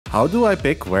How do I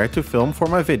pick where to film for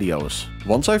my videos?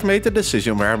 Once I've made the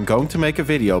decision where I'm going to make a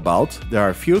video about, there are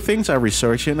a few things I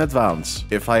research in advance,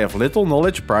 if I have little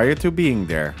knowledge prior to being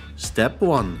there. Step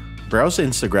 1. Browse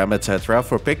Instagram etc.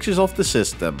 for pictures of the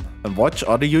system, and watch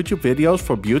other YouTube videos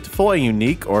for beautiful and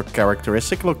unique or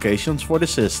characteristic locations for the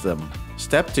system.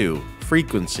 Step 2.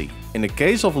 Frequency. In the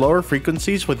case of lower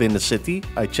frequencies within the city,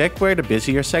 I check where the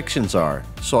busier sections are,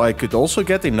 so I could also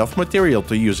get enough material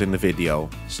to use in the video.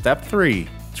 Step 3.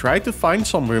 Try to find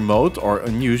some remote or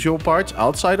unusual parts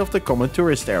outside of the common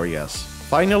tourist areas.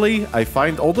 Finally, I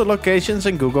find all the locations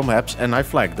in Google Maps and I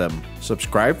flag them.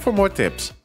 Subscribe for more tips.